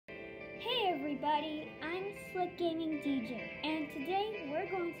everybody, I'm Slick Gaming DJ, and today we're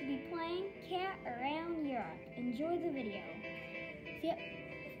going to be playing Cat Around Europe. Enjoy the video. Yep,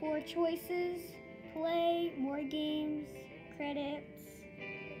 4 choices: play, more games, credits,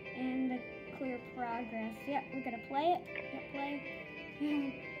 and the clear progress. Yep, we're gonna play it. Yep, play.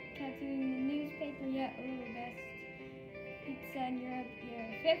 Cat's reading the newspaper. Yep, best pizza in Europe.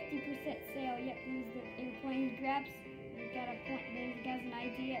 Yeah, 50% sale. Yep, use the airplane. He grabs. Got a point, then he gets an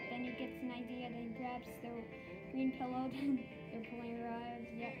idea, then he gets an idea, then he grabs the green pillow, then the airplane arrives.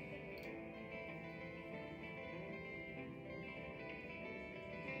 Yep.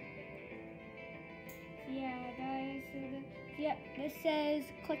 So yeah, guys, this says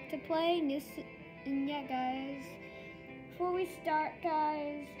click to play, and yeah, guys, before we start,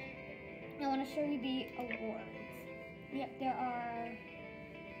 guys, I want to show you the awards. Yep, there are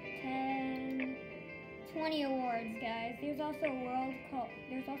 20 awards, guys. There's also an award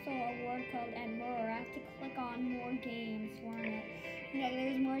called and more. I have to click on more games for it. Yeah,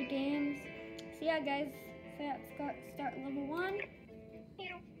 there's more games. So yeah, guys. So yeah, let's start level 1.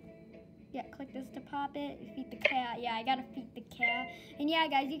 Yeah, click this to pop it. Feed the cat. Yeah, I gotta feed the cat. And yeah,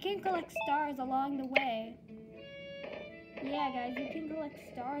 guys, you can collect stars along the way. Yeah, guys, you can collect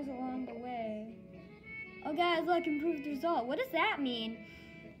stars along the way. Oh, guys, look, improved result. What does that mean?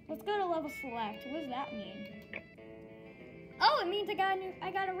 Let's go to level select. What does that mean? Oh, it means I got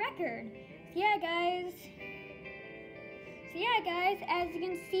a record. So yeah, guys. As you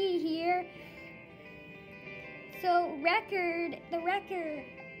can see here. So the record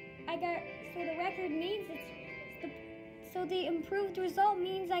means so the improved result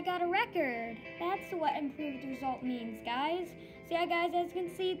means I got a record. That's what improved result means, guys. So yeah, guys, as you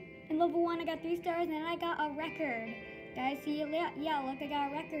can see, in level 1 I got 3 stars and then I got a record. Guys, see, yeah, look, I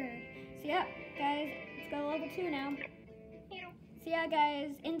got a record. So yeah, guys, let's go to level 2 now. So yeah,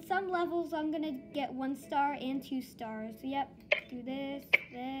 guys, in some levels I'm gonna get 1 star and 2 stars. So yep, do this,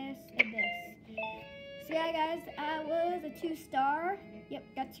 this, and this. So yeah, guys, I was a 2 star. Yep,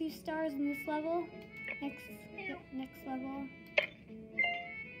 got 2 stars in this level. Next level.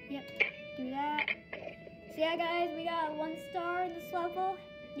 Yep, do that. So yeah, guys, we got 1 star in this level.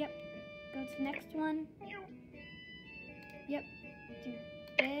 Yep, go to the next one. Yep, do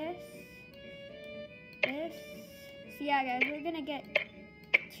this. So yeah, guys, we're gonna get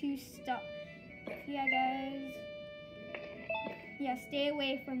 2 stars. So yeah, guys. Yeah, stay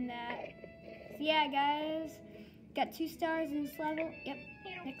away from that. So yeah, guys, got 2 stars in this level. Yep,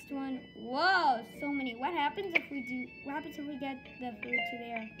 next one. Whoa, so many. What happens if we get the food to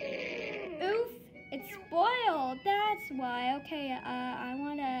there? Oof, it's spoiled. That's why. Okay, I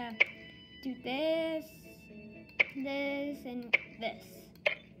wanna do this, and this.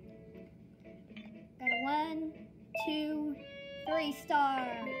 Got a 1, 2, 3 star.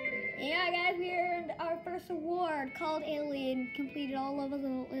 Yeah, guys, we earned our first award called Italy and completed all levels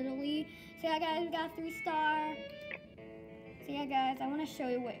of Italy. So yeah, guys, we got 3 star. So yeah, guys, I want to show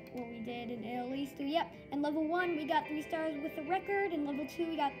you what we did in Italy. So yep, in level 1 we got 3 stars with a record. In level 2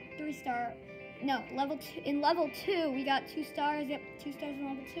 we got 3 star. No, in level 2 we got 2 stars. Yep, 2 stars in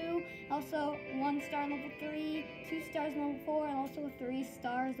level 2. Also 1 star in level 3, 2 stars in level 4, and also 3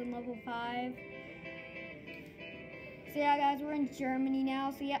 stars in level 5. So yeah, guys, we're in Germany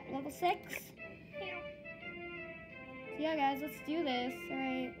now. So yep, level 6. So yeah, guys, let's do this.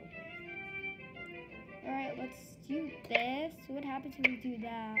 Alright, let's do this. What happens when we do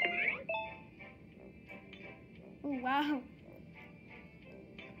that? Oh, wow.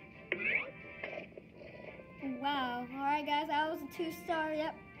 Wow. Alright, guys, that was a 2 star.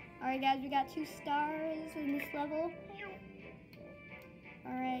 Yep. Alright, guys, we got 2 stars in this level.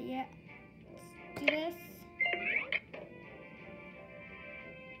 Alright, yeah. Let's do this.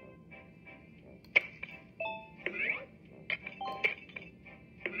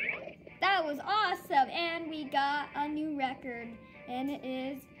 That was awesome, and we got a new record, and it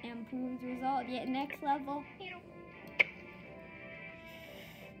is improved result. Yeah, next level.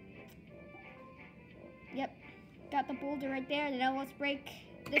 Yep, got the boulder right there. Now let's break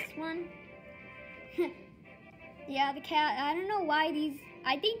this one. Yeah, the cat. I don't know why these.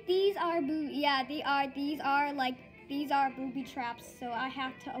 I think these are these are booby traps. So I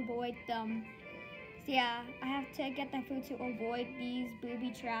have to avoid them. So yeah, I have to get the food to avoid these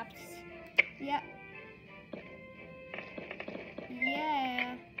booby traps. Yep.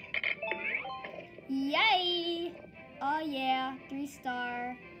 Yeah. Yay! Oh yeah, 3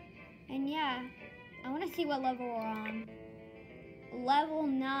 star. And yeah, I want to see what level we're on. Level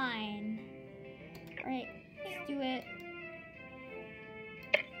 9. Alright, let's do it.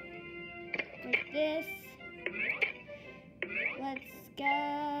 Like this. Let's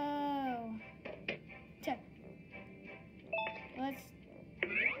go.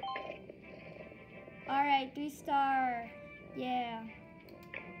 right, 3-star. Yeah.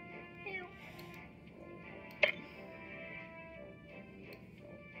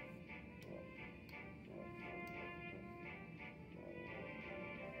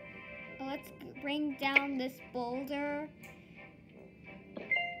 Let's bring down this boulder.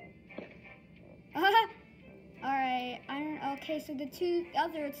 Alright, okay, so the 2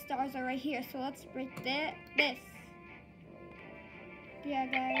 other stars are right here, so let's break this. Yeah,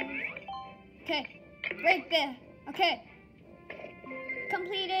 guys. Okay, break this. Okay.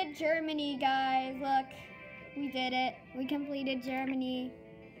 Completed Germany, guys. Look, we did it. We completed Germany.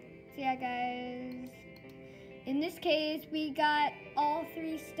 So yeah, guys. In this case, we got all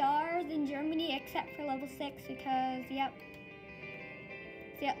 3 stars in Germany except for level 6 because, yep.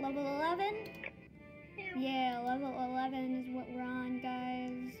 So yeah, level 11. Yeah, level 11 is what we're on,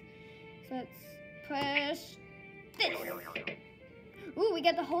 guys. So let's push this. Ooh, we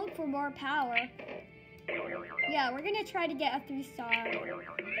got the hold for more power. Yeah, we're gonna try to get a 3-star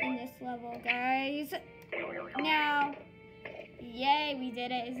in this level, guys. Now, yay, we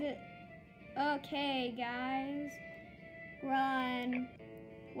did it. Is it? Okay, guys. Run.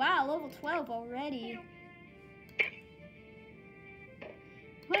 Wow, level 12 already.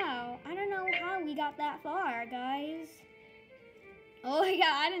 Wow, I don't know how we got that far, guys. Oh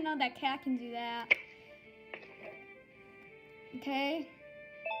yeah, I didn't know that cat can do that. Okay.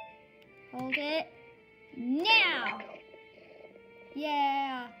 Hold it. Now!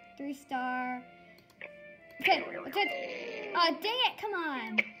 Yeah, 3-star. Okay, okay. Oh, dang it, come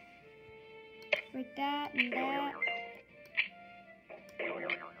on. Break that and that.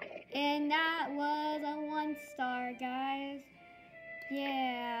 And that was a 1-star, guys.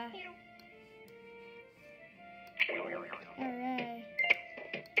 Yeah. Alright.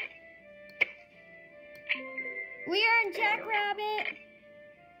 We are in Jackrabbit.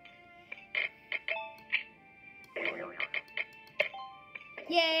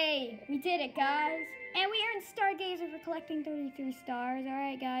 Yay! We did it, guys. And we earned Stargazer for collecting 33 stars.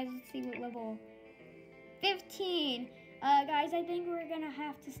 Alright, guys, let's see what level. 15. Guys, I think we're gonna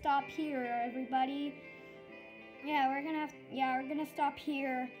have to stop here, everybody. Yeah, we're gonna stop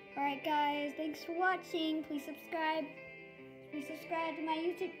here. Alright, guys, thanks for watching. Please subscribe. Please subscribe to my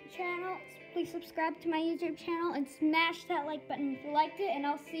YouTube channel. Please subscribe to my YouTube channel and smash that like button if you liked it. And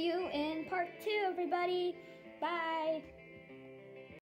I'll see you in part 2, everybody. Bye.